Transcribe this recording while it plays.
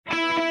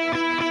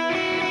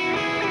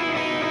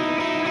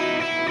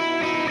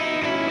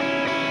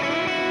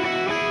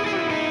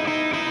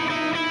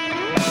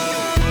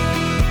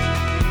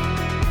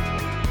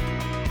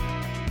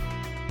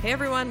Hey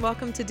everyone,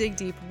 welcome to Dig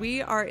Deep.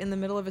 We are in the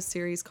middle of a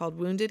series called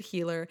Wounded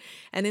Healer,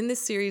 and in this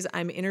series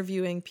I'm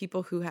interviewing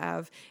people who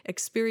have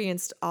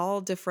experienced all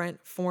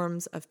different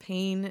forms of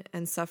pain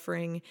and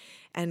suffering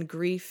and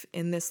grief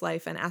in this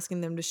life and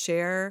asking them to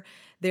share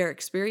their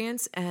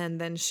experience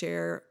and then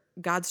share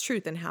God's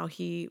truth and how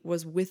He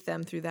was with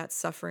them through that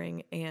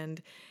suffering.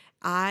 And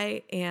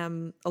I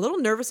am a little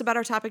nervous about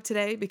our topic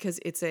today because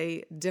it's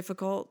a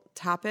difficult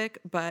topic,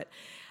 but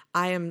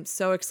I am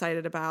so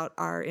excited about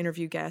our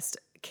interview guest.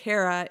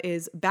 Kara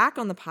is back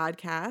on the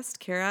podcast.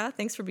 Kara,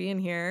 thanks for being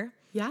here.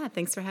 Yeah,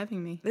 thanks for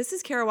having me. This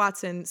is Kara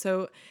Watson.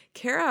 So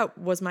Kara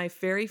was my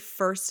very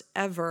first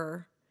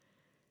ever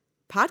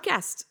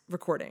podcast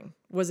recording,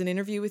 was an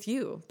interview with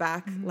you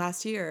back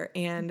last year.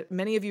 And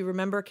many of you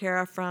remember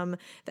Kara from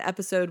the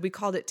episode, we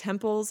called it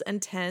Temples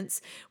and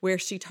Tents, where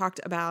she talked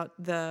about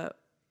the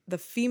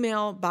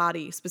female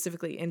body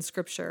specifically in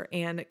scripture.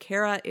 And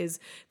Kara is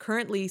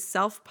currently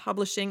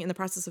in the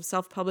process of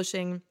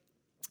self-publishing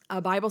a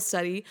Bible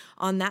study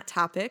on that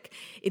topic.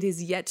 It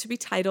is yet to be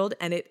titled,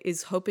 and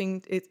it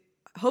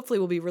hopefully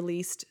will be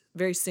released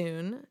very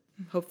soon.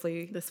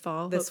 Hopefully this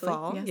fall.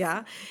 Yes.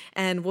 Yeah.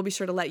 And we'll be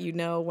sure to let you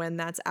know when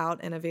that's out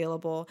and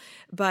available.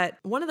 But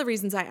one of the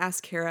reasons I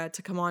asked Kara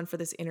to come on for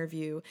this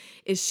interview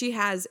is she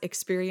has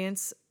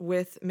experience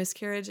with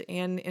miscarriage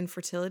and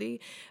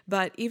infertility.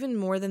 But even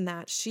more than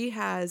that, she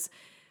has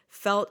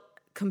felt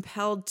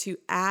compelled to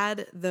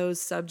add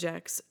those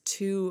subjects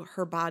to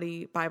her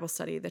body Bible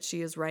study that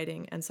she is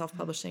writing and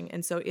self-publishing.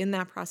 And so in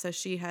that process,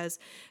 she has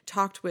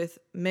talked with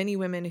many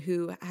women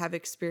who have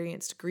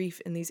experienced grief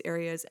in these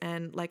areas.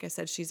 And like I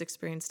said, she's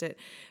experienced it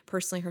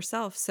personally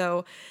herself.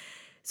 So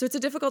it's a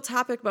difficult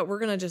topic, but we're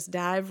going to just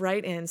dive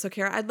right in. So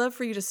Kara, I'd love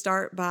for you to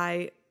start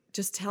by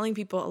just telling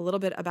people a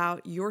little bit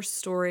about your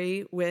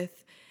story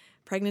with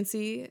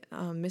pregnancy,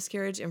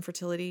 miscarriage,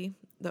 infertility,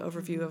 the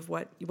overview of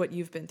what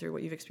you've been through,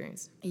 what you've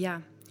experienced.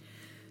 Yeah.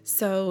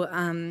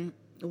 So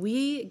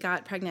we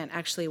got pregnant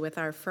actually with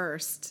our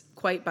first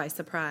quite by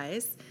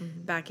surprise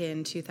back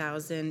in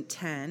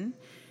 2010.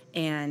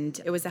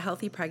 And it was a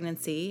healthy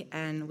pregnancy,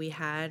 and we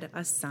had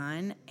a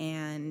son.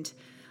 And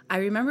I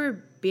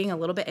remember being a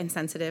little bit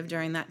insensitive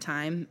during that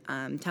time,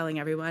 telling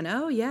everyone,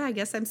 oh, yeah, I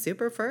guess I'm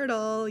super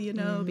fertile,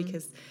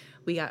 because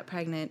we got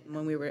pregnant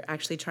when we were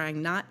actually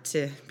trying not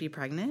to be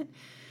pregnant.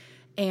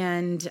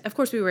 And of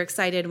course, we were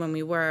excited when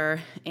we were,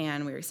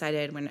 and we were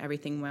excited when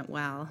everything went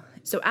well.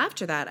 So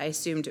after that, I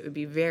assumed it would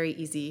be very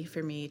easy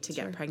for me to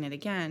get pregnant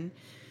again.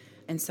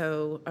 And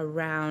so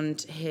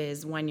around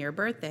his 1-year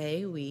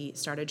birthday, we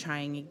started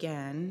trying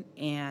again.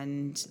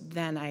 And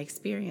then I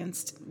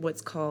experienced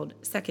what's called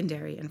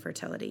secondary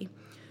infertility.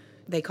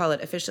 They call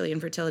it officially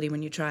infertility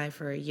when you try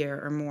for a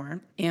year or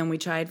more. And we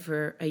tried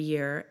for a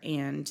year,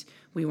 and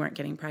we weren't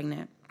getting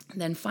pregnant.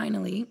 Then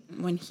finally,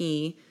 when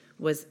he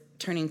was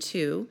turning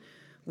 2,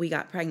 we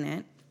got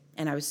pregnant,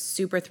 and I was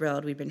super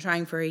thrilled. We'd been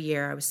trying for a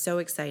year. I was so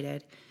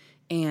excited.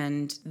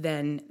 And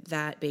then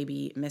that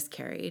baby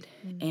miscarried,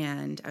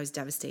 and I was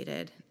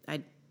devastated.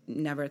 I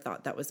never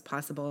thought that was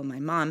possible. My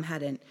mom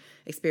hadn't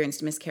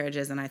experienced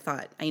miscarriages, and I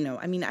thought, I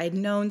had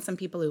known some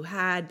people who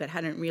had, but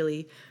hadn't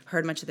really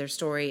heard much of their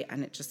story,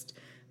 and it just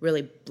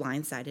really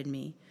blindsided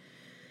me.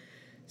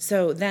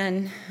 So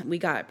then we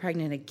got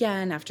pregnant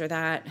again after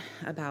that,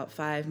 about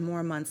 5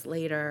 more months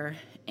later.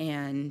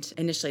 And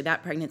initially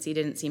that pregnancy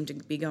didn't seem to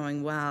be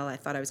going well. I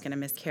thought I was going to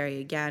miscarry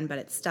again, but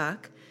it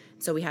stuck.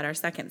 So we had our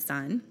second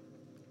son.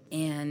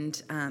 And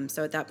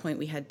so at that point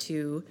we had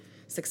 2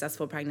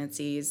 successful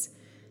pregnancies,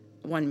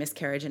 1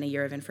 miscarriage and a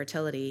year of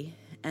infertility.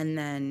 And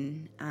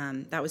then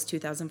that was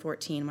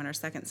 2014 when our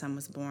second son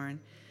was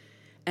born.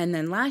 And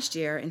then last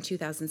year, in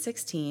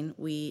 2016,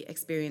 we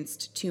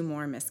experienced 2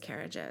 more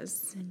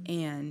miscarriages,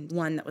 and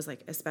one that was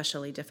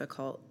especially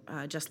difficult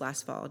just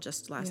last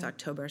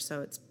October,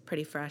 so it's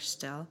pretty fresh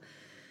still.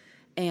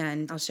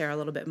 And I'll share a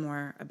little bit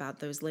more about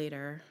those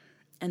later.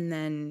 And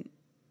then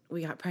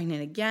we got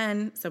pregnant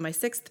again, so my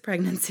 6th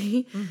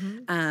pregnancy,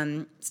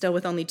 still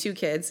with only 2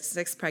 kids,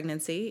 6th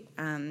pregnancy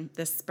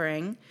this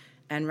spring,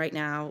 and right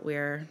now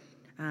we're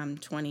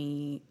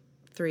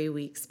 23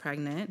 weeks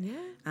pregnant. Yeah.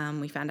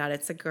 We found out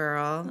it's a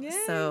girl. Yay.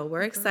 So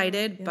we're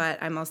excited,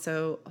 but I'm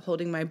also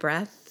holding my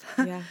breath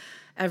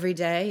every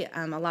day,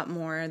 a lot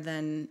more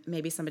than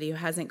maybe somebody who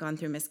hasn't gone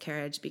through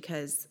miscarriage,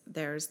 because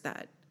there's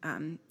that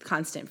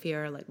constant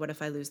fear, what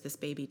if I lose this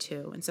baby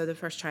too? And so the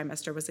first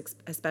trimester was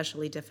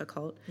especially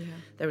difficult. Yeah.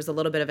 There was a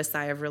little bit of a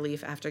sigh of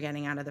relief after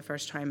getting out of the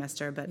first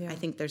trimester, but I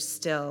think there's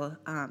still,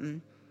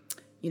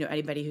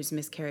 anybody who's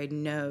miscarried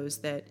knows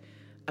that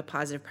a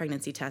positive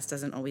pregnancy test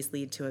doesn't always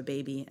lead to a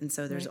baby. And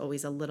so there's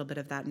always a little bit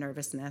of that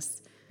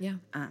nervousness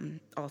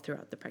all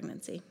throughout the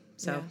pregnancy.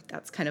 So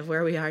that's kind of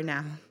where we are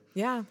now.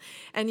 Yeah.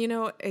 And,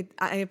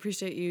 I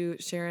appreciate you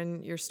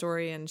sharing your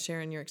story and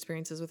sharing your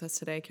experiences with us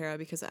today, Kara,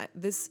 because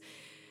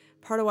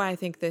part of why I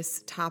think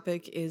this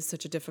topic is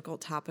such a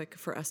difficult topic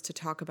for us to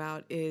talk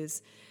about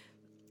is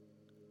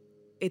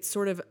it's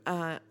sort of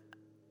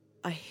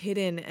a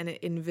hidden and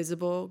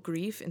invisible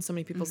grief in so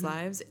many people's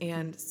lives.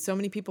 And so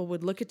many people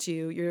would look at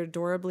you, you're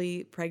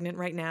adorably pregnant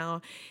right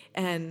now,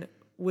 and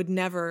would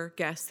never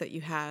guess that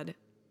you had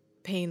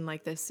pain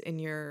like this in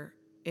your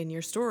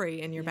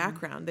story, in your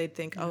background. They'd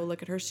think, oh,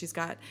 look at her, she's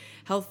got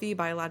healthy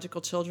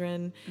biological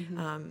children.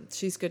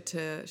 She's good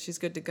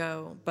to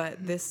go.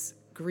 But this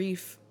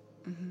grief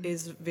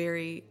is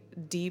very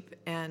deep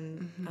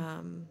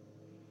and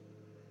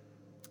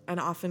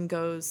often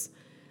goes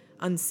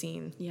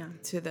unseen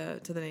to the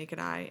naked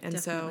eye. And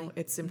Definitely. so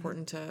it's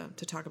important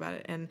to talk about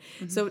it. And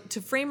so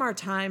to frame our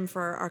time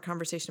for our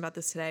conversation about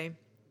this today,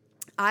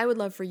 I would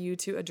love for you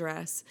to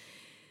address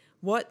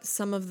what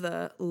some of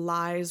the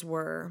lies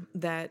were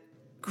that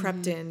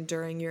crept in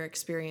during your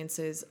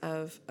experiences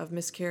of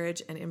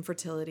miscarriage and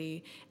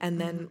infertility,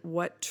 and then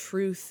what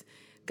truth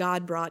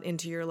God brought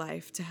into your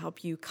life to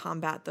help you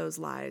combat those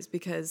lies,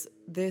 because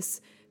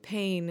this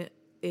pain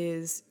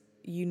is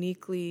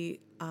uniquely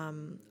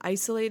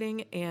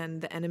isolating,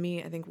 and the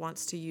enemy, I think,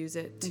 wants to use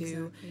it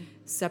to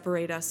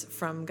separate us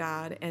from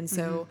God. And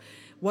so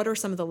what are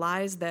some of the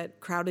lies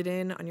that crowded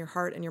in on your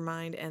heart and your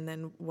mind, and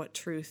then what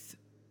truth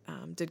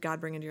did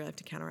God bring into your life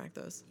to counteract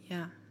those?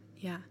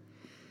 Yeah.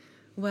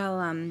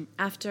 Well,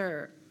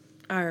 after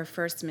our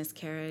first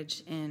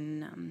miscarriage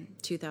in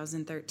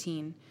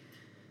 2013,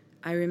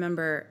 I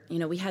remember,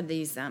 we had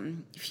these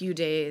few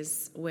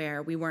days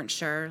where we weren't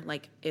sure,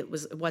 like it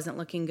wasn't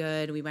looking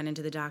good. We went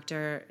into the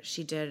doctor.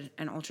 She did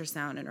an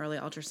early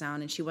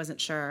ultrasound, and she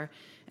wasn't sure.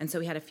 And so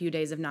we had a few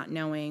days of not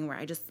knowing, where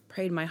I just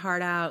prayed my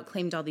heart out,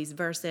 claimed all these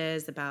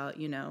verses about,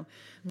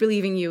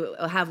 believing you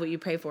will have what you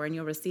pray for and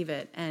you'll receive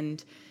it.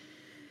 And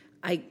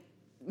I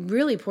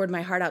really poured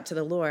my heart out to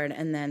the Lord.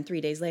 And then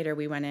 3 days later,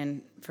 we went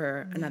in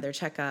for another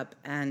checkup,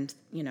 and,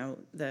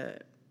 the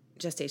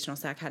gestational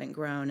sac hadn't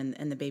grown,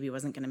 and the baby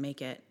wasn't going to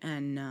make it.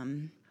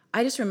 And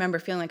I just remember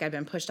feeling like I'd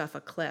been pushed off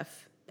a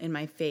cliff in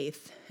my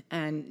faith,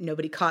 and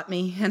nobody caught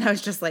me, and I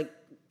was just like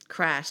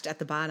crashed at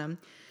the bottom.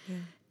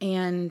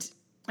 And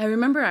I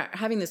remember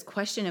having this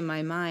question in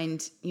my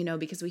mind,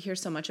 because we hear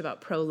so much about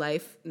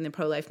pro-life and the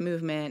pro-life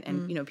movement,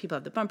 and people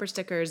have the bumper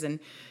stickers, and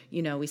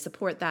we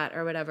support that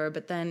or whatever.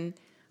 But then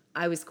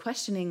I was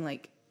questioning,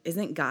 like,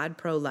 isn't God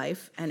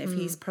pro-life? And if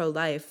he's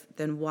pro-life,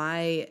 then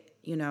why,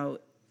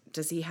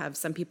 does he have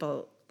some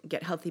people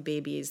get healthy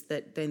babies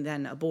that they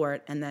then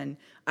abort? And then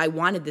I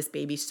wanted this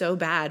baby so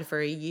bad for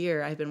a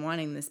year. I've been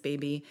wanting this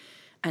baby,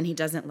 and he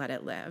doesn't let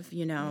it live,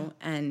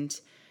 And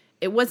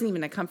it wasn't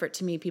even a comfort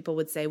to me. People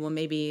would say, well,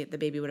 maybe the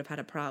baby would have had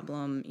a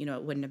problem.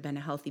 It wouldn't have been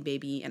a healthy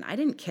baby. And I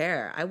didn't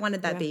care. I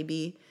wanted that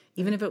baby,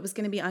 even if it was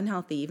going to be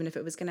unhealthy, even if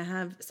it was going to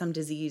have some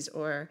disease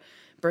or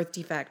birth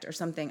defect or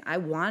something. I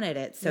wanted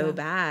it so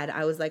bad.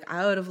 I was like,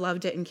 I would have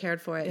loved it and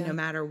cared for it no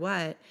matter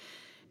what.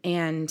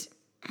 And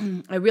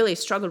I really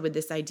struggled with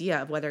this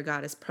idea of whether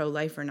God is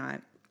pro-life or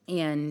not.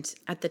 And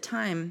at the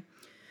time,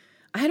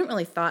 I hadn't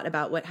really thought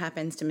about what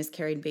happens to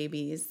miscarried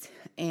babies.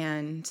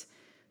 And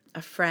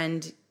a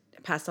friend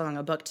passed along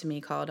a book to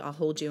me called I'll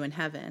Hold You in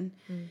Heaven.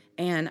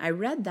 And I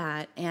read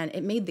that, and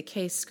it made the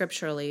case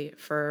scripturally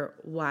for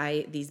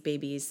why these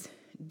babies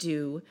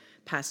do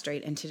pass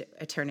straight into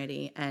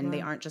eternity, and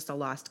they aren't just a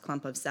lost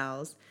clump of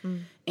cells.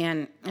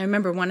 And I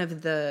remember one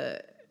of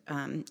the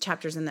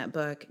chapters in that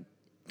book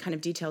kind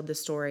of detailed the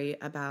story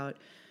about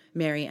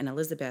Mary and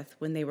Elizabeth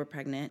when they were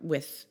pregnant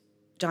with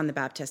John the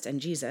Baptist and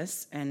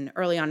Jesus. And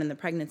early on in the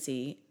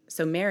pregnancy,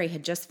 so Mary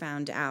had just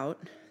found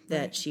out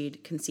that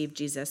she'd conceived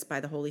Jesus by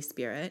the Holy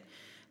Spirit,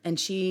 and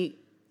she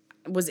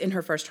was in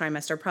her first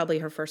trimester, probably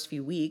her first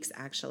few weeks,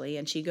 actually,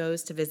 and she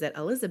goes to visit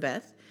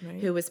Elizabeth,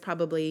 who was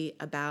probably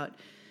about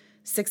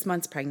 6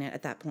 months pregnant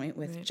at that point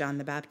with John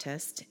the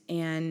Baptist.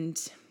 And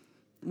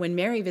when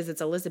Mary visits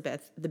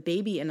Elizabeth, the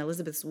baby in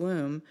Elizabeth's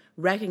womb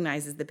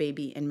recognizes the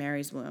baby in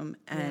Mary's womb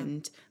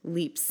and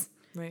leaps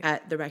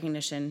at the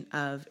recognition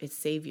of its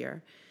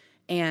Savior.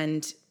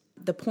 And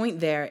the point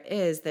there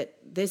is that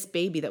this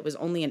baby that was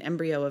only an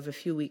embryo of a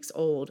few weeks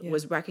old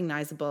was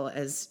recognizable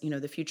as,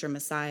 the future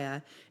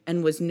Messiah,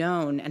 and was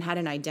known and had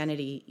an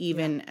identity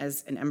even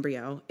as an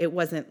embryo. It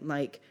wasn't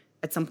like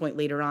at some point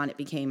later on it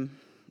became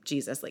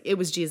Jesus. Like, it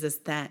was Jesus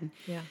then.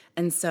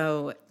 And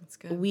so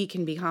we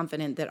can be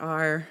confident that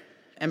our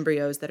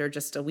embryos that are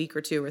just a week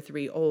or 2 or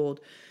 3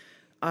 old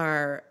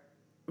are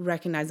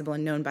recognizable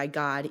and known by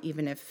God,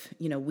 even if,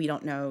 we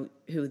don't know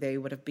who they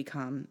would have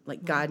become.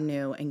 Like, God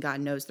knew, and God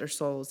knows their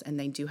souls, and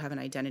they do have an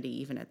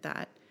identity even at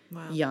that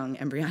young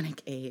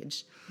embryonic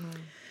age.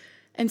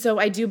 And so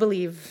I do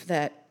believe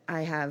that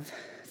I have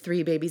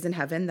 3 babies in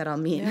heaven that I'll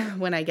meet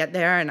when I get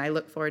there, and I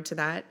look forward to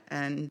that.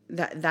 And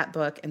that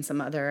book and some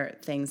other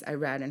things I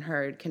read and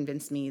heard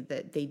convinced me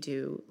that they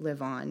do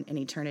live on in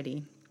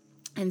eternity.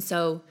 And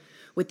so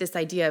with this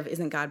idea of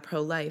isn't God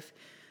pro-life,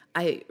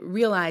 I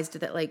realized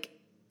that, like,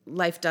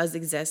 life does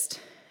exist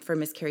for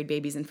miscarried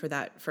babies, and for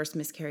that first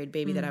miscarried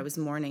baby that I was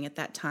mourning at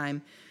that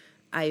time,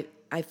 I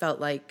felt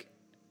like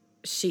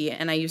she,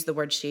 and I use the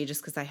word she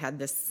just because I had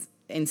this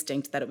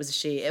instinct that it was a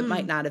she. It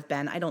might not have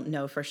been. I don't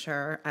know for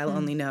sure. I'll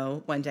only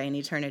know one day in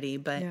eternity.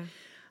 But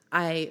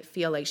I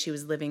feel like she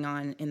was living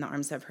on in the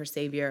arms of her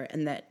Savior,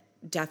 and that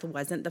death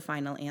wasn't the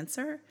final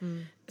answer.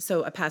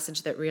 So a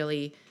passage that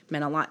really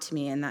meant a lot to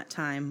me in that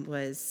time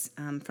was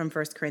from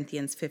 1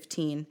 Corinthians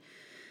 15.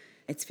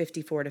 It's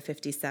 54 to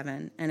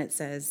 57, and it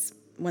says,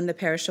 "When the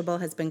perishable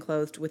has been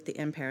clothed with the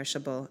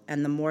imperishable,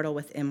 and the mortal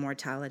with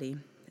immortality,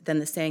 then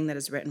the saying that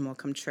is written will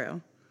come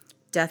true.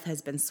 Death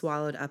has been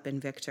swallowed up in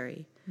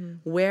victory.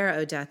 Where,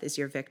 O death, is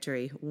your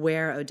victory?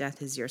 Where, O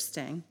death, is your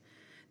sting?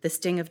 The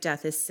sting of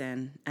death is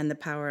sin, and the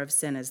power of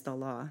sin is the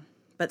law.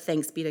 But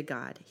thanks be to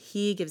God,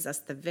 he gives us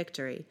the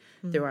victory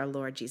through our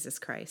Lord Jesus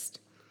Christ."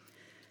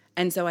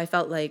 And so I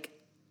felt like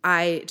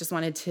I just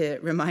wanted to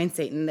remind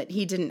Satan that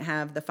he didn't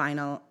have the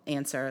final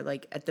answer.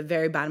 Like at the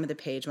very bottom of the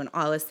page, when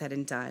all is said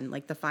and done,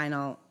 like the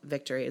final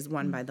victory is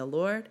won by the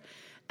Lord,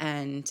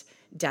 and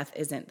death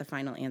isn't the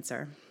final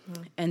answer.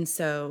 And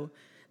so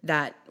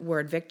that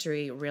word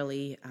victory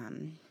really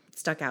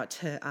stuck out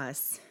to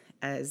us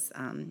as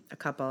a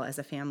couple, as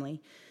a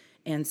family.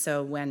 And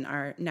so when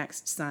our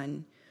next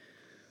son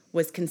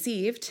was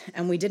conceived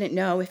and we didn't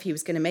know if he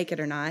was going to make it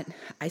or not,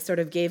 I sort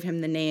of gave him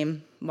the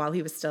name while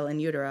he was still in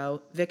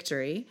utero,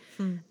 Victory.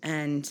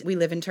 And we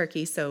live in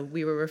Turkey, so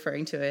we were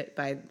referring to it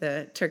by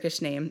the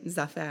Turkish name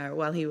Zafer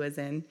while he was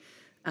in,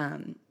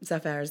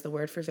 Zafer is the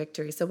word for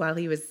victory. So while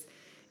he was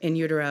in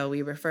utero,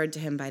 we referred to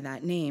him by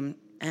that name.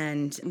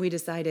 And we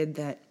decided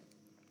that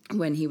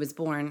when he was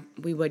born,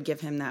 we would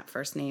give him that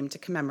first name to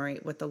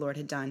commemorate what the Lord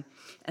had done,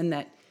 and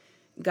that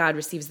God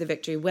receives the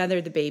victory,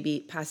 whether the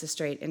baby passes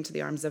straight into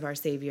the arms of our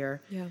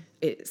Savior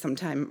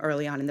sometime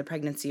early on in the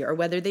pregnancy, or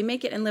whether they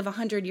make it and live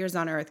 100 years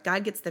on earth.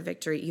 God gets the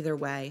victory either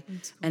way.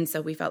 And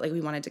so we felt like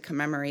we wanted to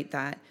commemorate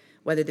that,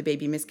 whether the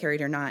baby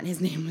miscarried or not,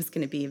 his name was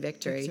going to be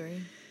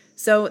Victory.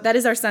 So that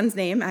is our son's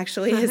name,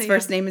 actually. His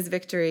first name is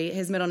Victory.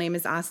 His middle name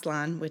is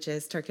Aslan, which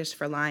is Turkish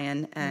for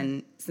lion.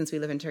 And since we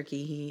live in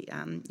Turkey, he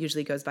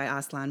usually goes by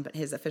Aslan, but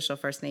his official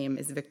first name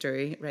is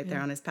Victory right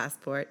there on his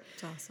passport.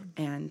 That's awesome.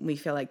 And we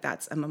feel like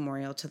that's a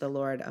memorial to the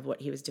Lord of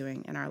what he was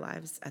doing in our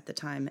lives at the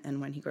time. And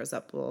when he grows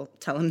up, we'll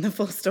tell him the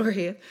full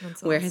story of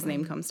where his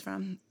name comes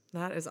from.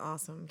 That is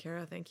awesome,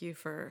 Kara. Thank you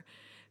for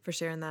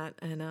sharing that.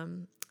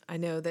 And I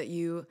know that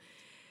you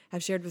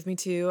have shared with me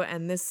too,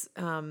 and this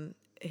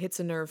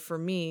hits a nerve for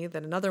me,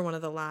 that another one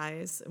of the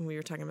lies, and we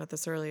were talking about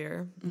this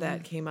earlier,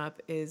 that came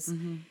up is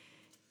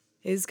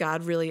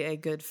God really a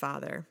good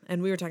father?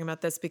 And we were talking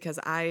about this because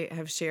I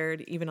have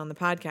shared, even on the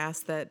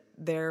podcast, that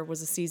there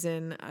was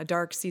a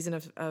dark season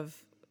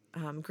of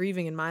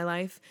grieving in my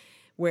life,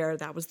 where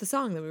that was the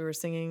song that we were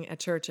singing at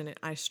church, and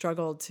I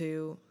struggled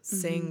to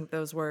sing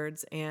those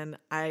words. And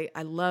I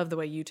love the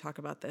way you talk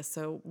about this.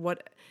 So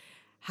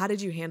how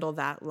did you handle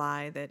that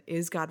lie, that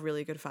is God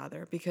really a good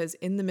father? Because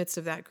in the midst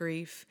of that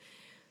grief,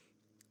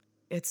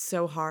 it's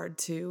so hard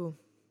to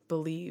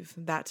believe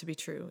that to be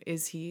true.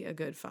 Is he a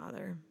good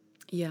father?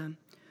 Yeah.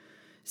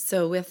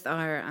 So with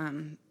our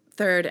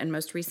third and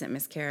most recent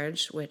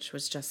miscarriage, which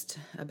was just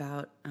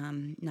about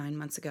 9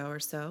 months ago or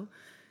so,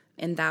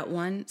 in that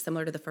one,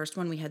 similar to the first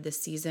one, we had this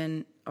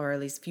season, or at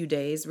least few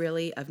days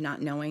really, of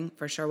not knowing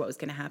for sure what was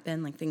going to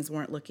happen. Like things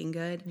weren't looking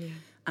good.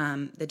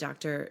 The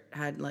doctor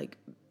had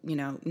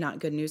not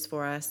good news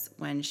for us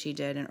when she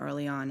did an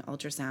early on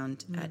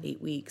ultrasound at 8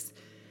 weeks.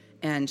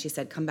 And she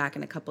said, come back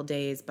in a couple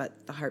days,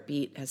 but the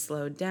heartbeat has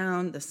slowed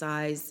down. The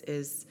size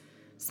is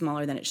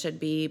smaller than it should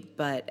be.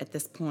 But at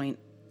this point,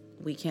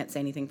 we can't say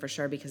anything for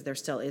sure because there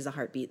still is a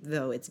heartbeat,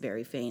 though it's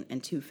very faint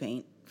and too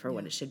faint for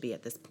what it should be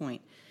at this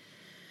point.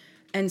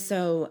 And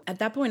so at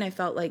that point, I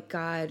felt like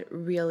God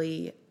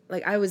really,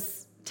 like I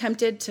was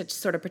tempted to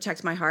sort of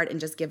protect my heart and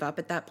just give up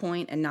at that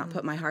point and not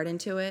put my heart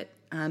into it.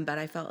 But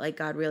I felt like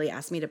God really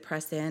asked me to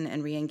press in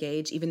and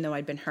re-engage, even though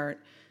I'd been hurt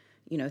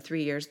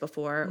 3 years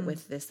before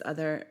with this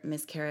other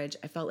miscarriage.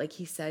 I felt like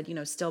he said,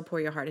 still pour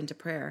your heart into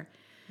prayer.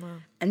 Wow.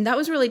 And that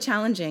was really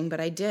challenging, but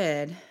I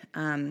did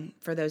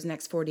for those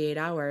next 48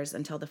 hours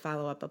until the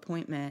follow-up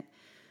appointment.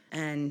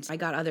 And I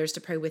got others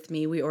to pray with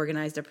me. We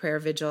organized a prayer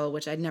vigil,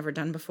 which I'd never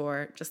done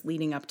before, just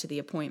leading up to the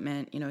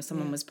appointment.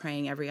 Someone was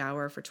praying every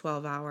hour for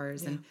 12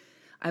 hours. And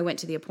I went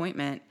to the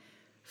appointment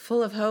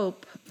full of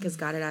hope because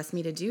God had asked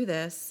me to do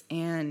this,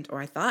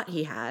 or I thought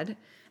he had.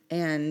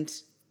 And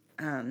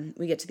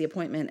we get to the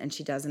appointment, and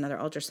she does another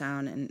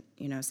ultrasound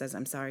and, says,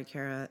 I'm sorry,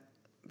 Kara,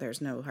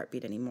 there's no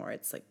heartbeat anymore.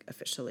 It's like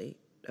officially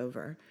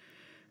over.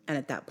 And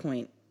at that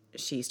point,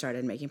 she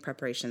started making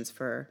preparations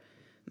for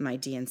my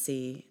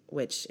D&C,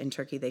 which in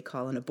Turkey they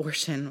call an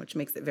abortion, which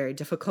makes it very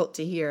difficult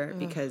to hear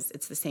because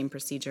it's the same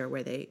procedure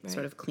where they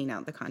sort of clean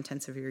out the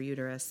contents of your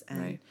uterus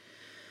and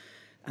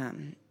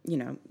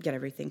get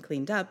everything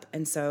cleaned up.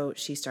 And so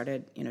she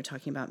started,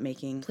 talking about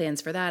making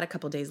plans for that a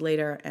couple days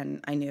later.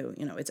 And I knew,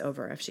 it's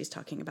over if she's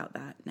talking about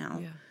that now.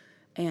 Yeah.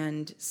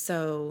 And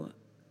so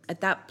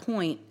at that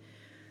point,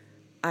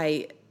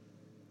 I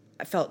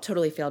felt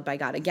totally failed by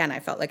God. Again, I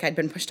felt like I'd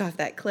been pushed off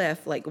that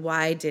cliff. Like,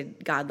 why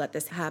did God let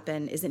this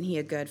happen? Isn't he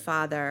a good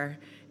father?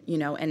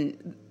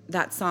 And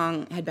that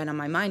song had been on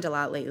my mind a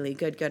lot lately,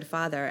 Good, Good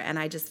Father. And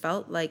I just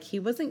felt like he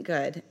wasn't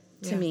good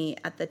to me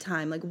at the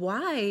time. Like,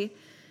 why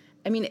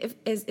I mean,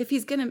 if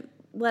he's going to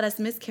let us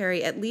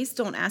miscarry, at least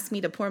don't ask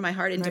me to pour my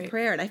heart into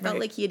prayer. And I felt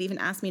like he had even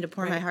asked me to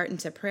pour my heart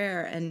into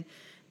prayer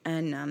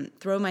and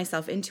throw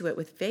myself into it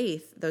with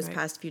faith those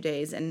past few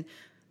days. And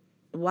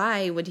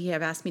why would he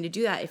have asked me to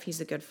do that if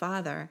he's a good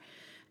father?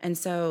 And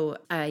so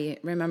I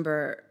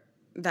remember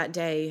that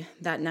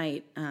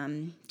night,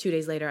 2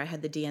 days later, I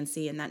had the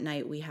DNC, and that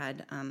night we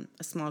had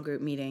a small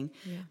group meeting,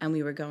 and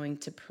we were going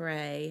to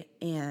pray.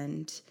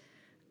 And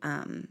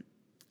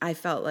I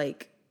felt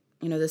like,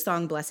 the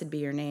song "Blessed Be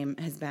Your Name"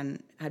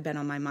 had been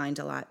on my mind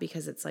a lot,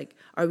 because it's like,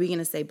 are we going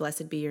to say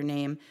 "Blessed be your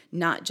name"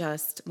 not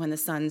just when the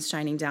sun's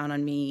shining down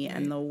on me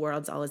and the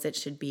world's all as it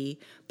should be,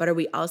 but are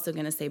we also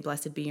going to say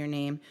 "Blessed be your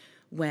name"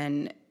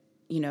 when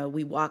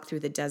we walk through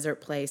the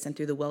desert place and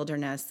through the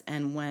wilderness,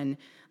 and when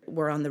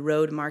we're on the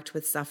road marked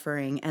with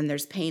suffering and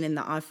there's pain in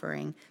the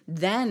offering?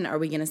 Then are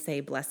we going to say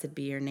 "Blessed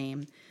be your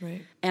name"?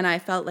 Right. And I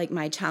felt like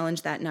my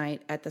challenge that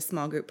night at the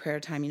small group prayer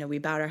time, we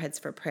bowed our heads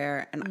for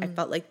prayer, and I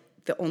felt like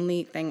the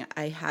only thing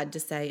I had to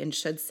say and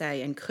should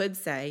say and could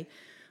say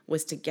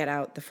was to get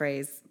out the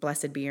phrase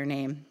 "Blessed be your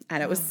name."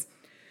 And it was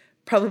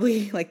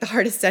probably like the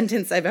hardest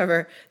sentence I've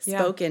ever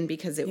spoken,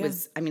 because it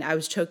was, I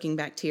was choking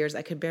back tears.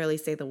 I could barely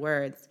say the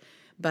words,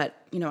 but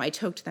I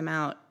choked them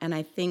out. And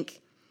I think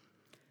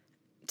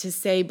to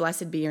say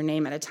 "Blessed be your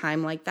name" at a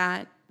time like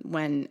that,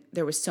 when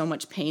there was so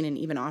much pain in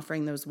even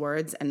offering those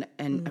words and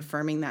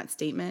affirming that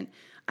statement,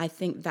 I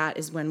think that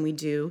is when we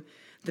do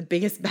the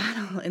biggest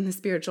battle in the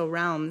spiritual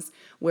realms,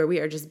 where we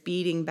are just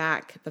beating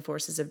back the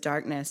forces of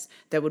darkness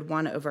that would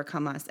want to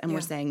overcome us. And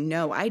we're saying,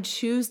 no, I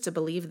choose to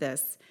believe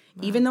this,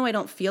 even though I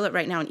don't feel it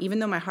right now. And even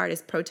though my heart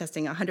is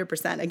protesting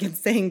 100%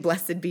 against saying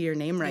 "Blessed be your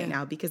name" right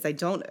now, because I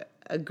don't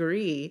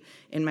agree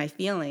in my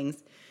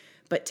feelings.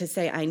 But to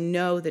say, I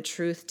know the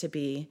truth to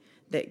be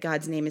that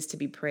God's name is to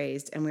be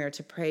praised, and we are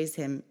to praise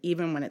him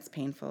even when it's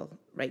painful,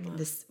 right?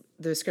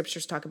 The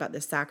scriptures talk about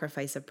the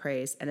sacrifice of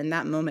praise. And in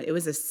that moment, it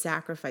was a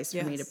sacrifice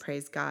for me to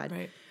praise God.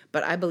 Right.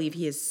 But I believe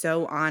he is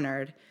so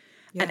honored.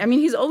 Yeah. And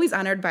he's always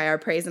honored by our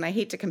praise, and I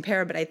hate to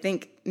compare, but I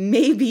think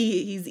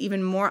maybe he's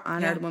even more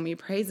honored when we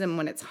praise him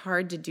when it's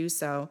hard to do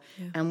so.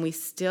 Yeah. And we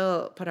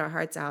still put our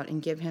hearts out and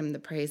give him the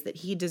praise that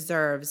he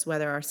deserves,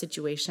 whether our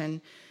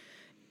situation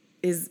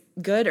is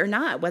good or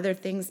not, whether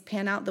things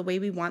pan out the way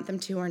we want them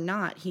to or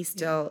not. He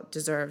still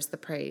deserves the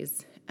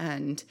praise,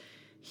 and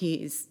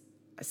he's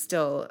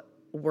still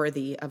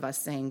worthy of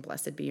us saying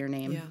 "Blessed be your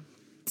name." Yeah.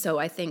 So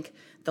I think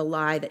the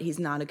lie that he's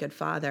not a good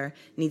father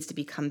needs to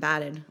be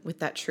combated with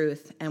that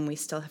truth, and we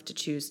still have to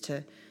choose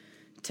to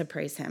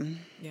praise him.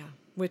 Yeah,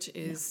 which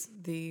is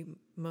the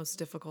most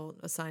difficult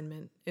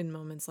assignment in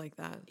moments like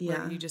that. Yeah,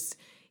 where you just,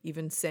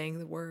 even saying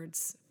the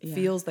words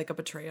feels like a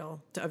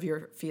betrayal of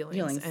your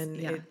feelings.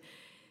 And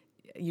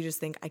you just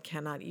think, I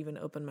cannot even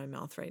open my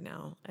mouth right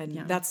now.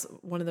 And that's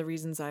one of the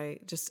reasons I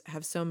just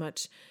have so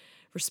much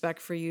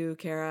respect for you,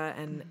 Kara,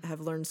 and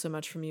have learned so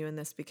much from you in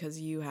this, because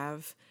you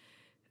have,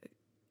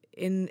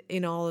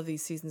 in all of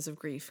these seasons of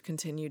grief,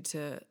 continued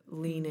to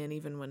lean in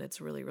even when it's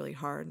really, really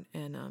hard,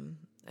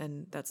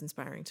 and that's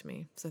inspiring to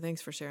me. So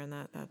thanks for sharing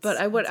that. But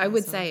I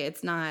would say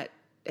it's not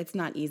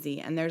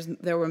easy, and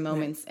there were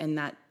moments in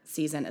that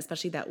season,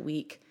 especially that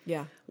week,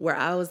 where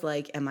I was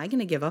like, am I going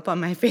to give up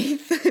on my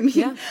faith?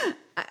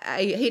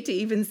 I hate to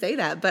even say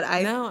that, but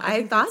I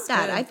thought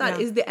that. Good. I thought,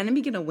 is the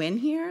enemy going to win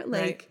here?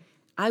 Like,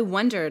 I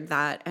wondered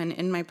that, and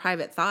in my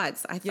private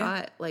thoughts, I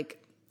thought,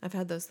 like, I've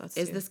had those thoughts.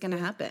 Is this going to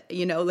happen?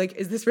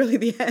 Is this really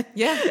the end?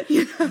 Yeah.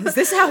 Is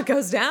this how it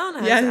goes down?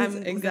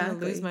 I'm going to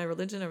lose my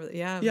religion over.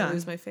 I'm going to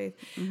lose my faith.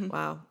 Mm-hmm.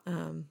 Wow.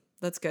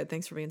 That's good.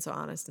 Thanks for being so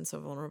honest and so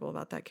vulnerable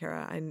about that,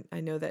 Kara.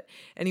 I know that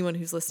anyone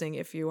who's listening,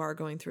 if you are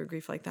going through a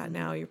grief like that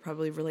now, you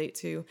probably relate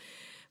to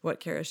what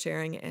Kara's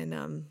sharing,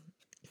 and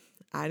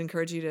I'd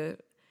encourage you to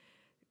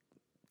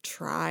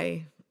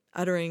try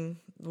uttering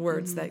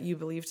words that you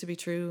believe to be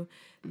true,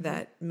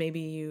 that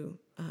maybe you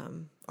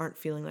aren't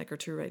feeling like are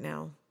true right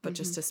now, but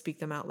just to speak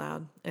them out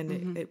loud.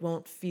 And it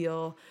won't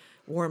feel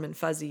warm and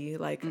fuzzy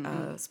like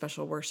a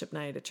special worship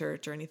night at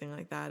church or anything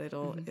like that.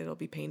 It'll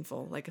be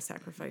painful, like a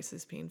sacrifice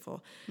is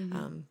painful.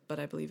 But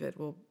I believe it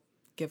will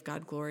give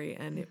God glory,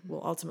 and it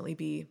will ultimately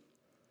be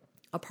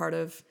a part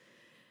of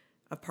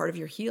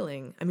your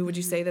healing. I mean, would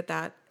you say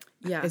that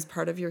is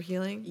part of your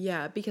healing?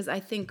 Yeah, because I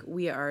think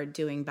we are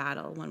doing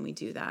battle when we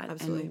do that.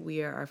 Absolutely. And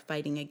we are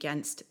fighting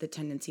against the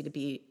tendency to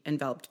be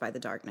enveloped by the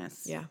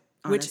darkness. Yeah.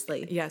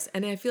 Honestly. Yes.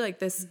 And I feel like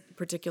this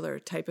particular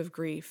type of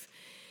grief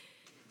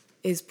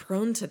is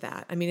prone to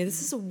that. I mean,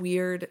 this is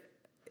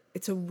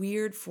it's a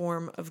weird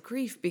form of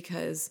grief,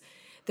 because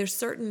there's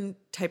certain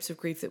types of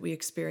grief that we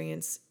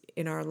experience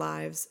in our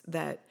lives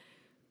that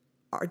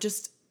are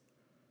just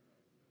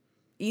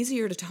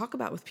easier to talk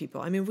about with people.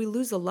 I mean, we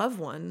lose a loved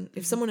one.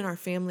 If someone in our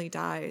family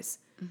dies,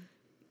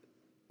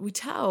 we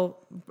tell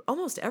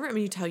almost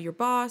you tell your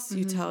boss,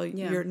 you tell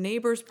your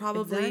neighbors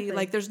probably. Exactly.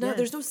 Like there's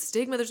no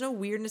stigma, there's no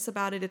weirdness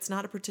about it. It's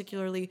not a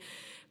particularly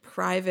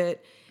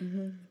private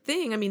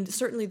thing. I mean,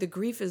 certainly the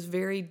grief is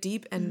very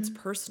deep and it's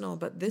personal,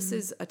 but this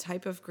is a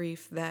type of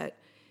grief that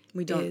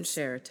We don't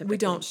share typically. We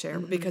don't share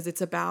because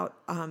it's about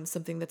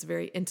something that's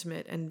very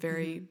intimate and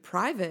very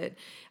private.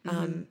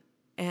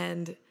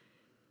 And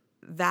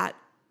that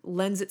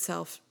lends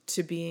itself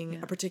to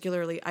being a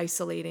particularly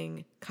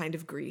isolating kind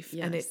of grief.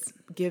 Yes. And it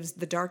gives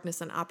the darkness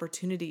an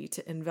opportunity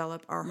to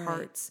envelop our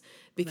hearts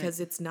because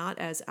it's not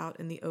as out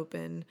in the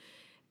open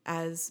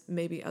as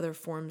maybe other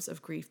forms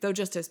of grief, though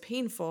just as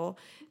painful.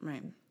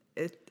 Right.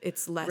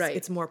 It's less,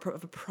 it's more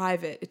of a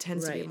private, it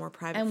tends to be a more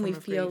private and form we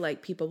of feel grief.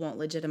 like people won't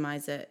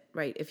legitimize it,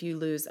 right? If you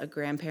lose a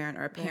grandparent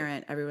or a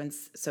parent,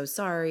 everyone's so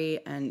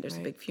sorry, and there's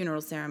a big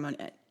funeral ceremony,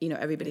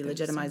 everybody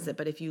legitimizes it.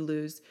 But if you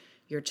lose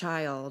your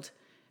child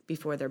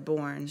before they're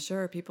born,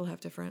 Sure, people have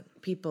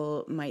different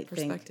people might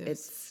think perspectives.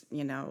 it's,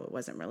 it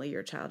wasn't really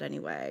your child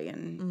anyway,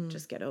 and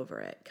just get over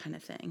it kind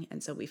of thing.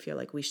 And so we feel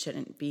like we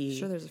shouldn't be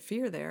Sure, there's a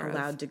fear there.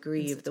 allowed to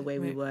grieve the way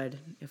we would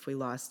if we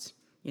lost,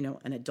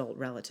 an adult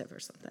relative or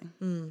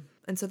something.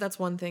 And so that's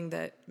one thing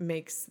that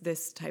makes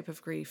this type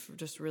of grief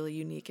just really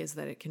unique, is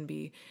that it can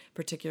be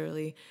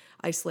particularly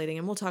isolating.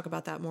 And we'll talk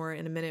about that more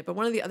in a minute. But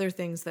one of the other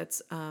things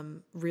that's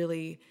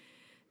really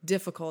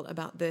difficult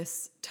about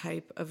this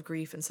type of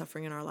grief and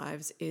suffering in our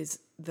lives is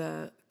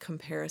the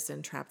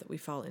comparison trap that we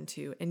fall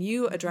into. And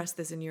you addressed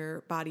this in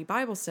your Body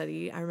Bible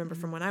study. I remember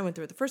from when I went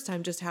through it the first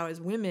time, just how as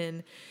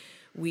women,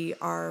 we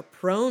are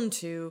prone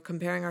to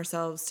comparing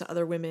ourselves to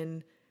other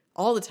women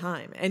all the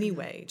time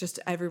anyway. Just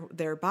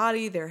their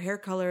body, their hair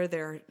color,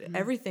 their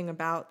everything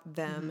about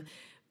them.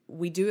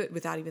 We do it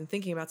without even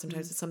thinking about.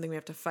 Sometimes it's something we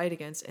have to fight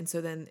against. And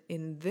so then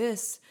in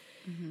this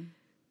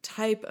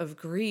type of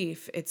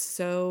grief, it's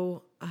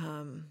so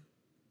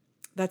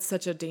that's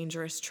such a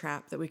dangerous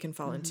trap that we can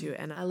fall into.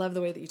 And I love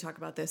the way that you talk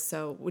about this.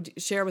 So would you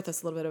share with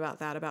us a little bit about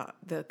that, about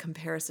the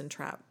comparison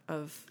trap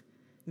of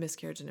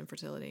miscarriage and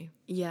infertility?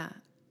 Yeah,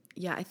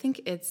 I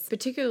think it's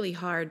particularly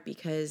hard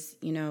because,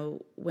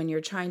 when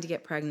you're trying to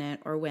get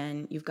pregnant or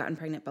when you've gotten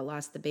pregnant but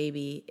lost the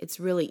baby, it's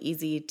really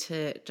easy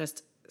to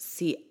just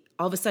see,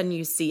 all of a sudden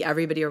you see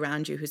everybody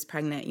around you who's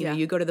pregnant.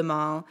 You go to the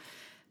mall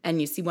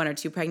and you see one or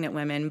two pregnant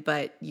women,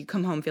 but you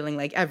come home feeling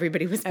like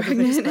everybody's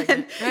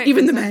pregnant. Right,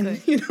 even the men,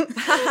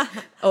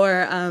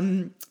 Or,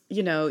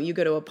 you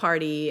go to a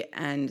party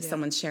and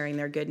someone's sharing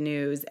their good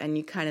news and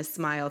you kind of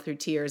smile through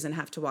tears and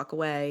have to walk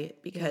away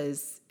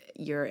because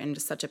you're in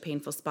such a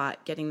painful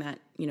spot getting that,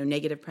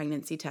 negative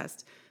pregnancy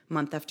test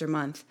month after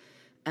month,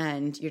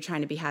 and you're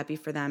trying to be happy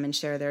for them and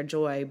share their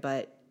joy,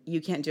 but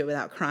you can't do it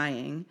without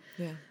crying.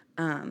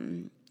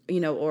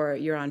 Or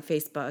you're on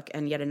Facebook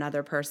and yet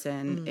another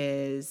person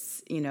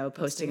is,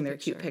 posting their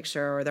cute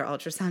picture or their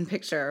ultrasound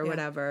picture or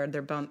whatever,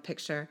 their bump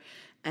picture,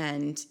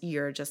 and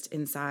you're just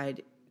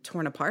inside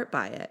torn apart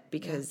by it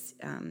because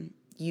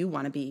you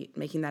want to be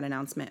making that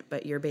announcement,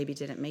 but your baby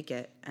didn't make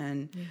it.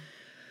 And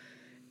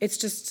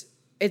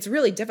it's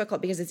really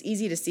difficult because it's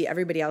easy to see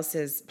everybody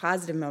else's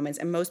positive moments,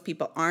 and most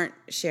people aren't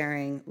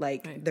sharing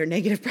their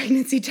negative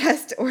pregnancy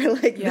test or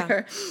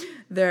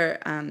their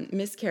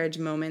miscarriage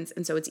moments.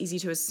 And so it's easy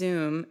to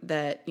assume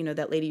that,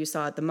 that lady you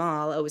saw at the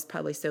mall, it was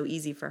probably so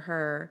easy for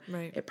her.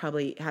 Right. It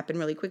probably happened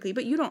really quickly,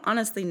 but you don't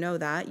honestly know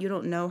that. You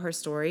don't know her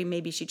story.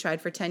 Maybe she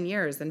tried for 10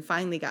 years and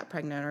finally got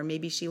pregnant, or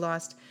maybe she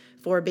lost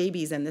 4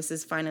 babies and this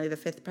is finally the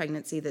 5th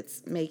pregnancy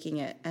that's making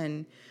it.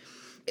 And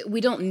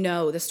we don't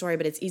know the story,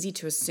 but it's easy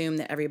to assume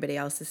that everybody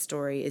else's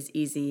story is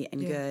easy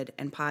and good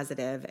and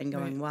positive and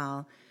going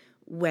well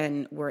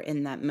when we're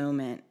in that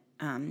moment.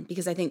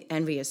 Because I think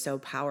envy is so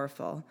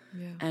powerful.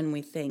 And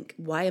we think,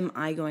 why am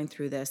I going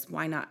through this?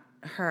 Why not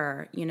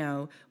her?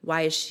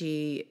 Why is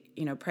she,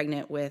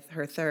 pregnant with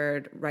her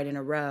 3rd right in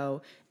a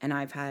row and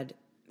I've had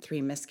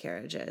 3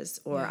 miscarriages,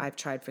 or I've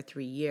tried for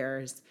 3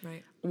 years.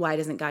 Right. Why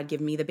doesn't God give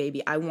me the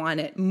baby? I want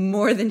it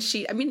more than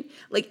she. I mean,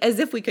 as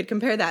if we could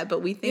compare that,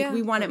 but we think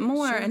we want it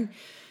more. Sure.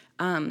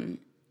 And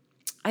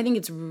I think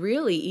it's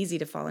really easy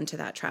to fall into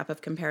that trap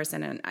of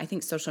comparison. And I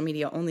think social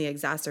media only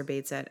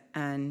exacerbates it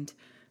and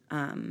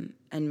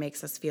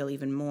makes us feel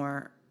even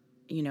more,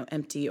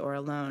 empty or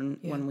alone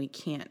when we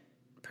can't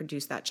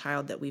produce that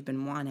child that we've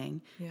been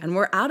wanting. And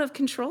we're out of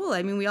control.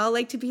 I mean, we all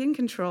like to be in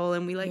control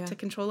and we like to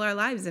control our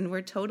lives, and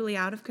we're totally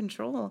out of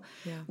control.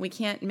 We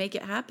can't make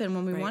it happen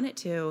when we want it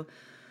to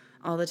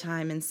all the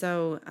time. And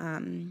so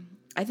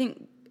I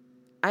think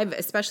I've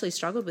especially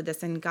struggled with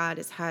this, and God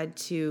has had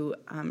to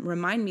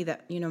remind me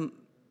that,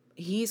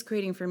 He's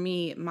creating for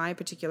me my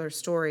particular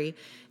story,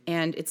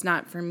 and it's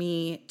not for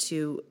me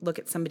to look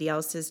at somebody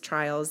else's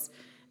trials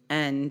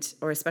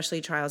or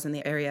especially trials in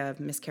the area of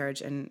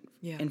miscarriage and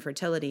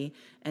infertility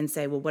and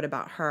say, well, what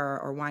about her,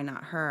 or why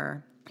not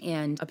her?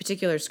 And a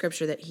particular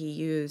scripture that he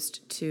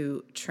used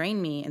to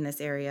train me in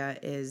this area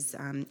is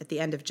at the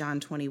end of John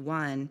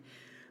 21.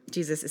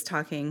 Jesus is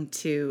talking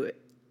to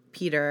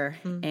Peter,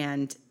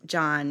 and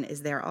John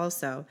is there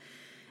also.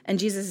 And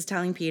Jesus is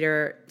telling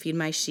Peter, feed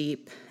my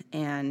sheep,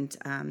 and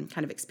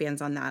kind of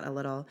expands on that a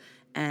little.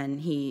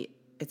 And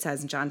it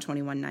says in John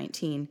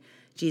 21:19,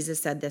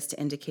 Jesus said this to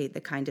indicate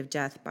the kind of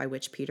death by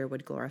which Peter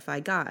would glorify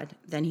God.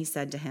 Then he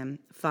said to him,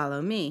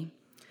 follow me.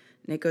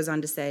 And it goes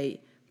on to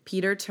say,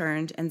 Peter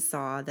turned and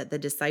saw that the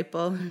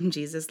disciple whom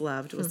Jesus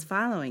loved was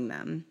following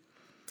them.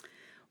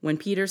 When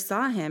Peter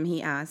saw him,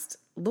 he asked,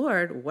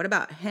 "Lord, what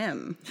about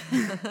him?"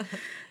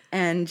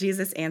 And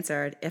Jesus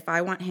answered, "If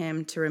I want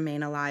him to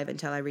remain alive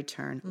until I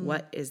return,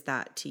 what is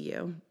that to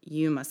you?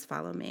 You must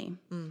follow me."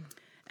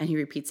 And he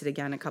repeats it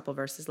again a couple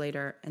verses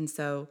later. And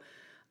so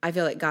I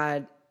feel like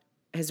God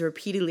has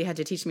repeatedly had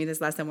to teach me this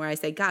lesson where I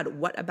say, God,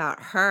 what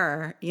about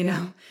her? You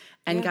know?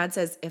 And God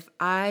says, if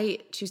I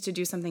choose to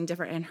do something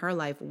different in her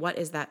life, what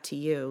is that to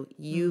you?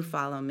 You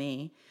follow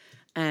me.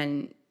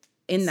 And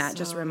in that,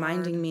 just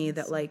reminding me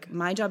that like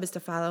my job is to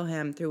follow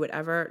him through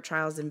whatever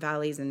trials and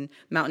valleys and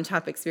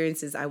mountaintop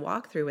experiences I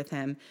walk through with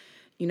him.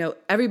 You know,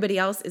 everybody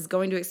else is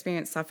going to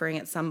experience suffering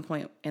at some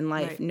point in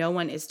life. Right. No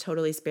one is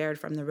totally spared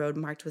from the road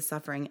marked with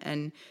suffering.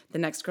 And the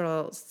next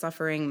girl's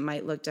suffering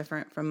might look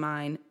different from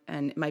mine,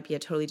 and it might be a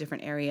totally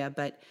different area,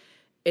 but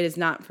it is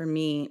not for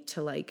me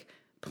to like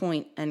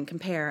point and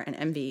compare and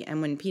envy.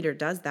 And when Peter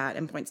does that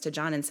and points to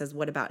John and says,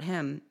 what about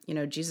him? You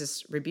know,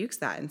 Jesus rebukes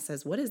that and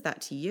says, what is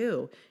that to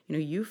you? You know,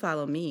 you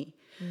follow me.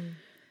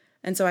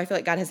 And so I feel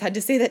like God has had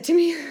to say that to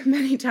me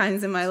many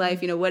times in my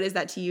life. You know, what is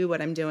that to you,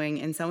 what I'm doing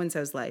in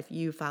so-and-so's life?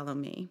 You follow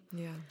me.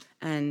 Yeah.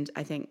 And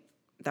I think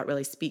that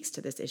really speaks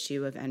to this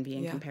issue of envy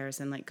and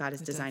comparison. Like God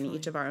is designing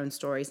each of our own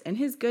stories and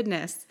his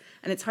goodness.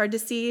 And it's hard to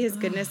see his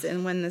goodness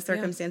and when the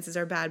circumstances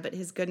are bad, but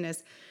his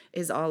goodness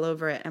is all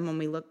over it. And when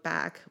we look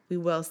back, we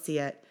will see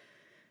it,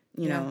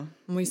 you know.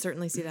 And we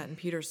certainly see that in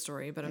Peter's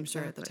story, but I'm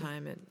sure at the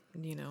time it,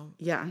 you know,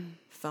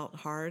 felt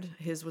hard.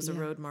 His was a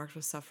road marked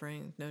with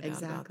suffering, no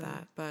doubt about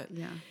that. But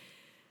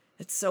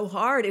it's so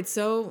hard. It's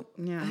so,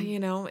 you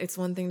know, it's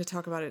one thing to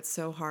talk about. It's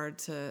so hard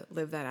to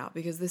live that out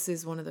because this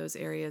is one of those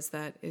areas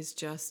that is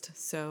just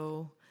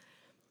so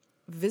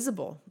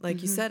visible.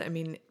 Like you said, I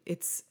mean,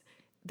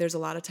 there's a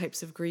lot of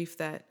types of grief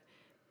that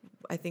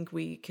I think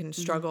we can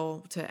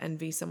struggle to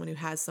envy someone who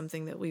has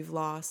something that we've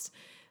lost.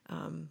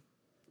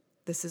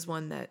 This is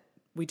one that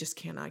we just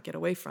cannot get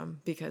away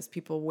from because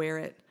people wear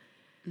it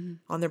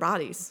on their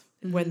bodies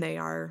when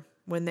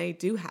they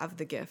do have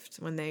the gift,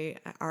 when they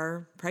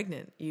are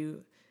pregnant.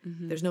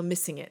 There's no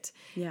missing it.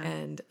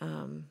 And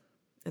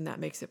that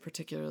makes it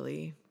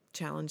particularly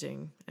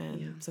challenging.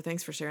 And so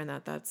thanks for sharing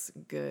that. That's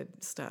good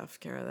stuff,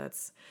 Kara.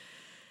 That's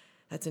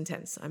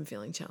intense. I'm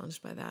feeling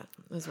challenged by that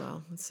as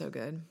well. It's so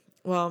good.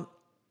 Well,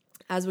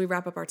 as we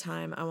wrap up our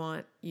time, I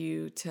want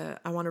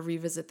to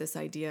revisit this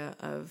idea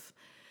of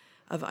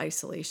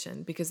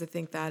isolation, because I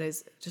think that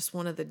is just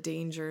one of the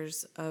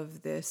dangers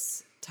of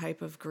this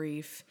type of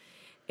grief.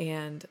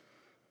 And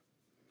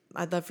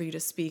I'd love for you to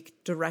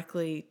speak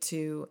directly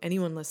to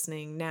anyone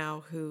listening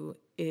now who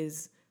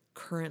is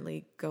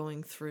currently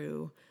going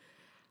through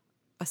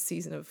a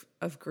season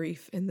of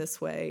grief in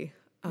this way.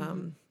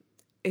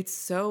 It's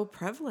so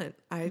prevalent.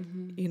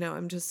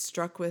 I'm just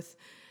struck with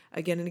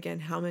again and again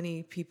how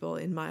many people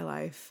in my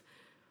life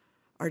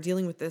are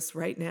dealing with this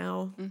right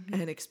now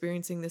and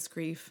experiencing this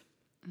grief.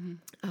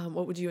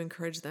 What would you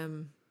encourage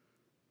them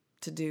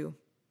to do?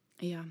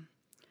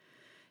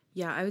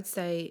 Yeah, I would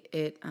say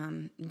it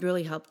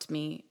really helped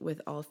me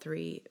with all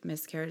 3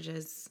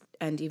 miscarriages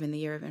and even the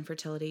year of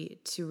infertility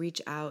to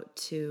reach out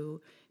to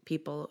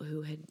people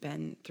who had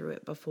been through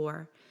it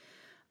before.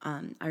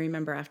 I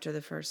remember after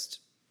the first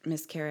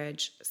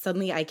miscarriage,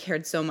 suddenly I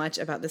cared so much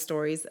about the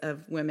stories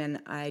of women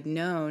I'd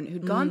known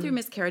who'd gone through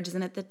miscarriages.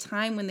 And at the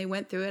time when they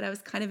went through it, I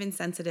was kind of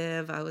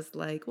insensitive. I was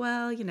like,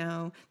 well, you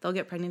know, they'll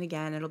get pregnant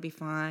again. It'll be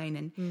fine.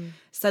 And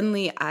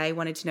suddenly I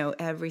wanted to know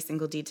every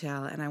single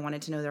detail and I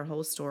wanted to know their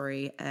whole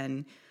story.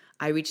 And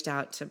I reached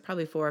out to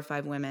probably 4 or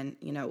 5 women,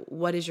 you know,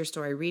 what is your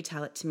story?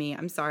 Retell it to me.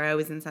 I'm sorry, I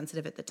was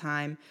insensitive at the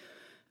time.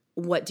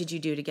 What did you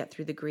do to get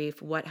through the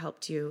grief? What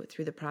helped you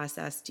through the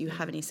process? Do you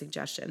have any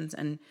suggestions?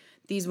 And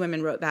these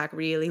women wrote back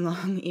really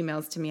long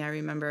emails to me. I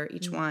remember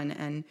each one.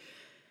 And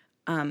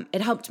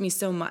it helped me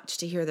so much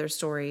to hear their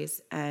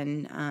stories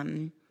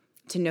and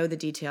to know the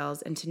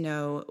details and to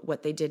know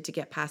what they did to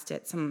get past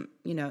it. Some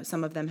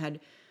of them had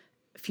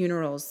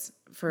funerals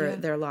for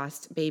their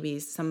lost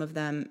babies. Some of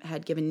them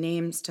had given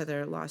names to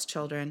their lost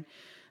children.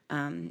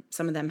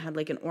 Some of them had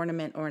like an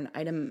ornament or an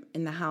item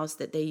in the house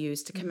that they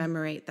used to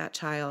commemorate that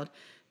child.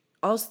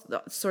 All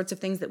sorts of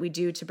things that we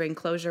do to bring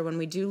closure when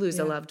we do lose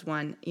a loved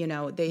one, you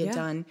know, they had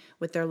done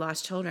with their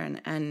lost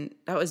children. And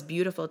that was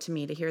beautiful to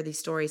me to hear these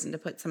stories and to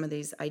put some of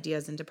these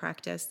ideas into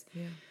practice.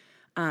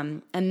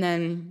 And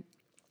then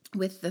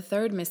with the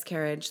 3rd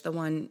miscarriage, the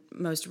one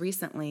most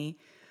recently,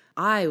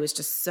 I was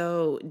just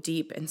so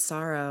deep in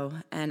sorrow.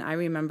 And I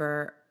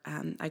remember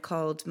I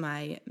called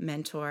my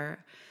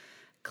mentor,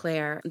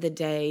 Claire, the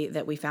day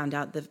that we found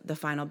out the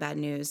final bad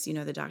news. You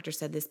know, the doctor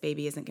said this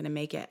baby isn't going to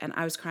make it. And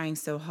I was crying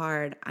so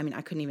hard. I mean,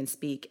 I couldn't even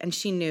speak. And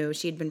she knew.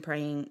 She had been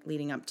praying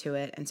leading up to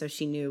it. And so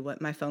she knew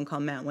what my phone call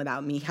meant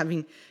without me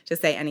having to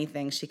say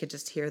anything. She could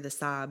just hear the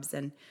sobs.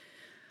 And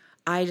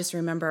I just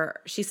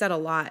remember she said a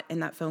lot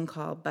in that phone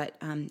call,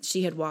 but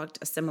she had walked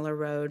a similar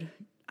road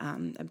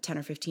 10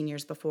 or 15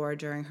 years before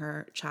during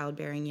her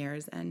childbearing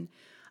years. And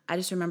I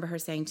just remember her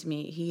saying to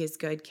me, "He is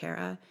good,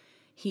 Kara.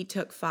 He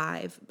took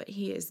 5, but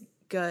he is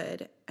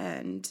good."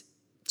 And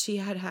she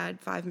had had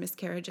 5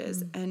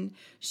 miscarriages, and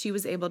she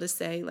was able to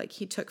say, like,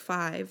 he took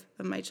 5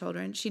 of my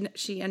children.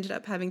 She ended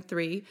up having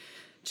 3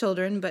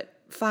 children, but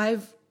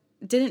 5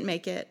 didn't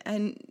make it,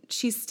 and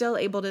she's still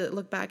able to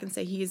look back and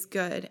say he is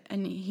good,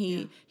 and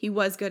he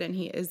was good, and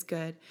he is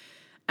good.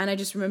 And I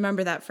just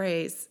remember that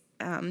phrase,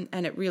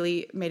 and it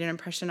really made an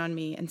impression on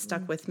me and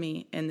stuck with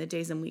me in the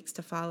days and weeks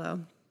to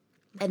follow.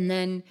 And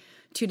then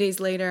 2 days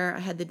later,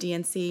 I had the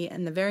D&C,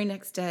 and the very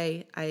next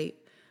day, I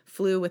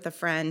flew with a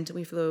friend.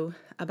 We flew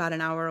about an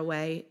hour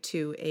away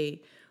to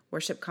a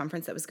worship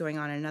conference that was going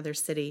on in another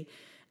city,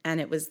 and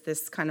it was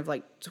this kind of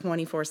like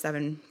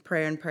 24/7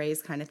 prayer and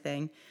praise kind of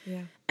thing.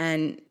 Yeah.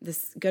 And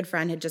this good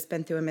friend had just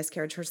been through a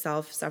miscarriage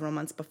herself several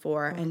months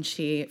before, and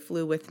she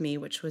flew with me,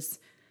 which was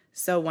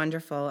so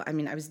wonderful. I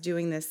mean, I was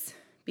doing this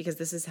because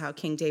this is how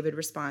King David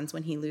responds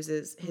when he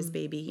loses his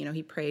baby. You know,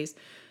 he prays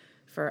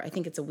for, I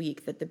think it's a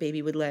week, that the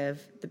baby would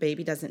live. The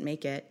baby doesn't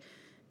make it,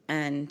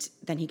 and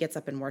then he gets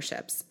up and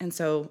worships. And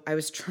so I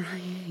was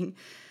trying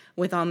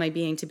with all my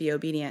being to be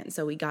obedient. And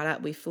so we got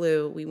up, we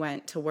flew, we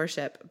went to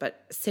worship,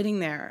 but sitting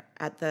there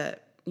at the,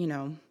 you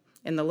know,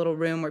 in the little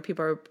room where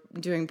people are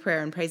doing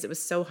prayer and praise, it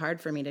was so hard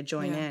for me to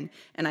join in.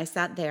 And I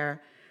sat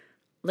there,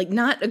 like,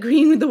 not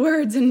agreeing with the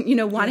words and, you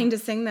know, wanting to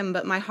sing them,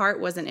 but my heart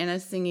wasn't in a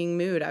singing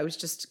mood. I was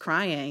just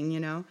crying, you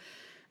know.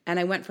 And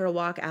I went for a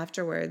walk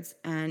afterwards,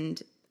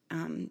 and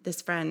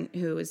this friend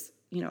who was,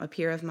 you know, a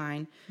peer of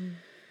mine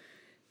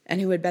and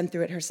who had been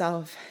through it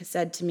herself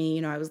said to me,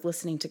 you know, I was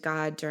listening to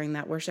God during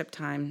that worship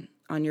time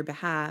on your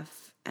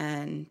behalf,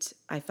 and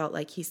I felt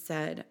like he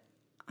said,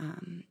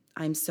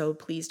 I'm so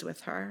pleased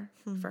with her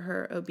for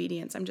her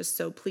obedience. I'm just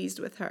so pleased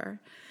with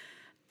her.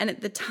 And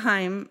at the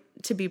time,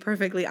 to be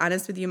perfectly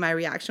honest with you, my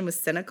reaction was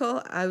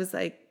cynical. I was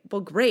like,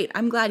 well, great.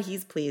 I'm glad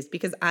he's pleased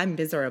because I'm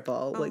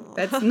miserable. Like,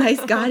 that's nice.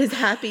 God is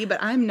happy,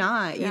 but I'm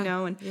not, you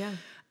know? And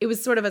it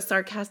was sort of a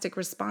sarcastic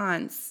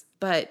response,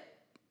 but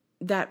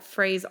that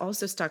phrase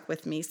also stuck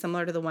with me,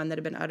 similar to the one that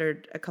had been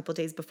uttered a couple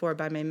days before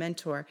by my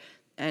mentor.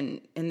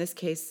 And in this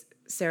case,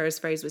 Sarah's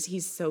phrase was,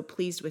 he's so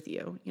pleased with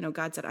you. You know,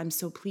 God said, I'm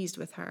so pleased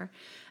with her.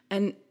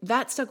 And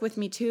that stuck with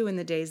me too in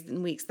the days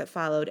and weeks that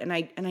followed. And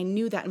I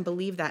knew that and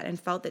believed that and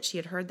felt that she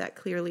had heard that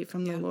clearly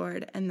from the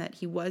Lord, and that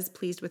he was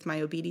pleased with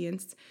my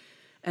obedience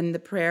and the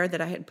prayer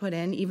that I had put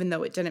in, even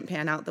though it didn't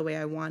pan out the way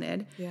I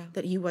wanted,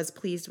 that he was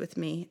pleased with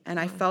me. And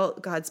I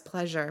felt God's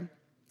pleasure.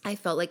 I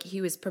felt like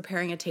he was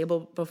preparing a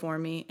table before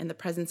me in the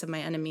presence of my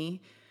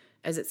enemy,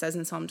 as it says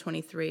in Psalm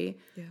 23.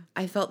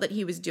 I felt that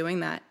he was doing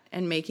that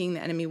and making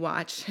the enemy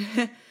watch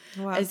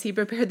as he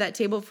prepared that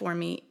table for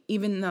me,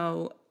 even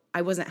though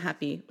I wasn't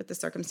happy with the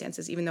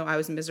circumstances, even though I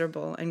was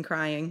miserable and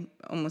crying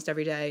almost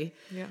every day.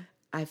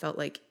 I felt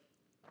like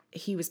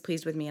he was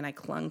pleased with me, and I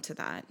clung to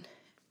that.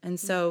 And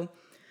so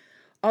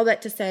all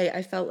that to say,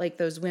 I felt like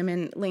those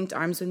women linked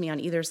arms with me on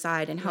either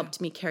side and helped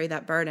me carry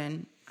that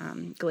burden.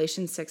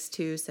 Galatians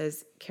 6:2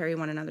 says, carry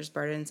one another's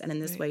burdens, and in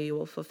this way you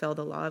will fulfill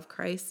the law of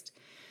Christ.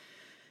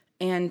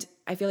 And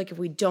I feel like if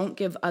we don't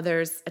give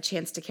others a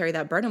chance to carry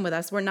that burden with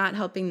us, we're not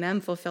helping them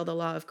fulfill the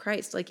law of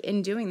Christ. Like,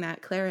 in doing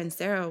that, Clara and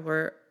Sarah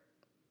were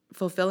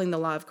fulfilling the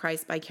law of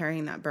Christ by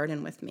carrying that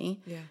burden with me.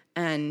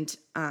 And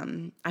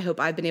I hope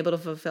I've been able to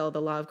fulfill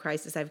the law of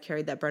Christ as I've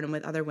carried that burden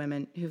with other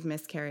women who've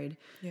miscarried.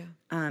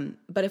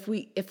 But if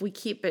we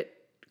keep it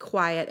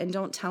quiet and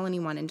don't tell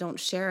anyone and don't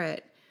share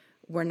it,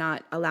 we're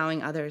not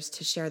allowing others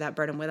to share that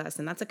burden with us.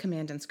 And that's a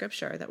command in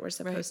Scripture, that we're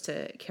supposed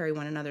to carry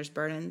one another's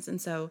burdens.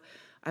 And so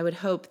I would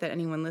hope that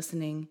anyone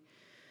listening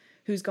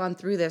who's gone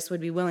through this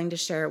would be willing to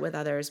share it with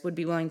others, would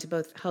be willing to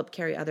both help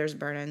carry others'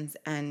 burdens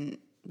and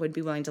would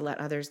be willing to let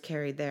others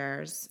carry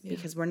theirs,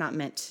 because we're not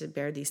meant to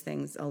bear these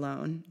things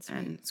alone.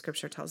 And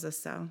Scripture tells us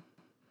so.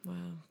 Wow.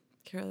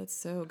 Kara, that's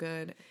so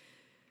good.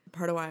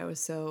 Part of why I was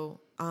so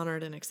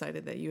honored and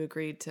excited that you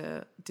agreed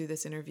to do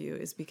this interview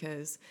is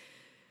because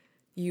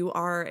you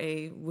are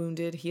a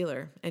wounded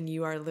healer, and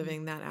you are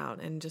living that out.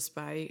 And just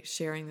by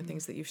sharing the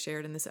things that you've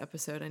shared in this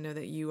episode, I know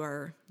that you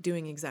are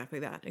doing exactly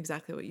that,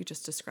 exactly what you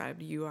just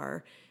described. You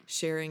are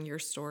sharing your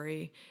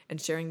story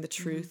and sharing the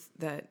truth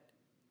that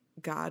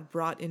God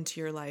brought into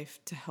your life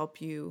to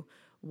help you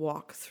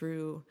walk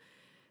through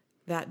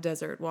that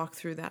desert, walk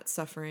through that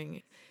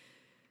suffering.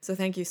 So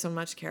thank you so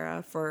much,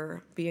 Kara,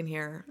 for being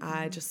here.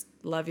 I just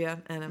love you,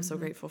 and I'm so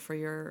grateful for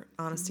your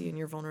honesty and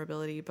your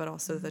vulnerability, but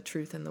also the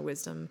truth and the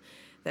wisdom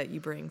that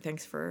you bring.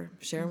 Thanks for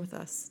sharing with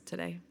us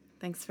today.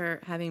 Thanks for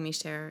having me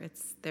share.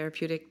 It's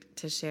therapeutic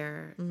to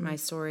share my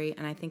story,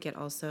 and I think it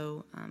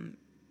also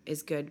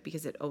is good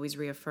because it always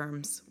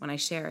reaffirms, when I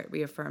share it,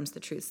 reaffirms the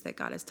truths that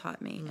God has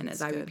taught me. And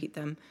as I repeat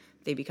them,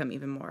 they become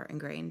even more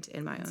ingrained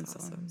in my own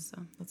soul. So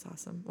that's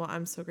awesome. Well,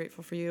 I'm so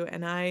grateful for you.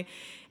 And I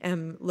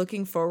am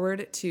looking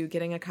forward to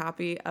getting a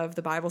copy of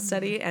the Bible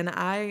study. And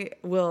I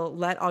will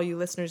let all you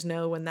listeners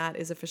know when that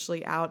is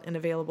officially out and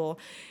available,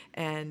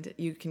 and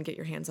you can get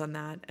your hands on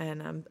that.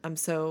 And I'm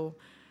so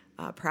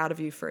proud of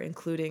you for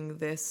including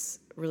this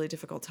really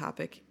difficult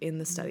topic in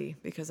the study,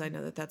 because I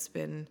know that that's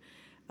been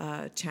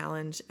a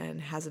challenge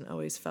and hasn't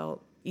always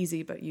felt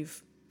easy, but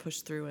you've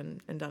pushed through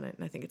and done it.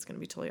 And I think it's going to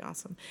be totally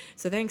awesome.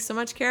 So thanks so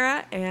much,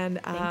 Kara. And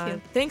Thank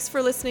you. Thanks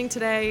for listening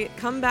today.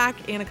 Come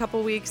back in a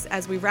couple weeks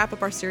as we wrap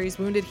up our series,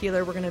 Wounded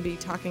Healer. We're going to be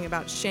talking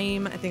about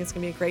shame. I think it's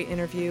going to be a great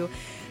interview.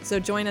 So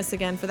join us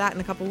again for that in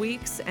a couple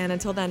weeks. And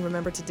until then,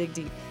 remember to dig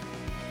deep.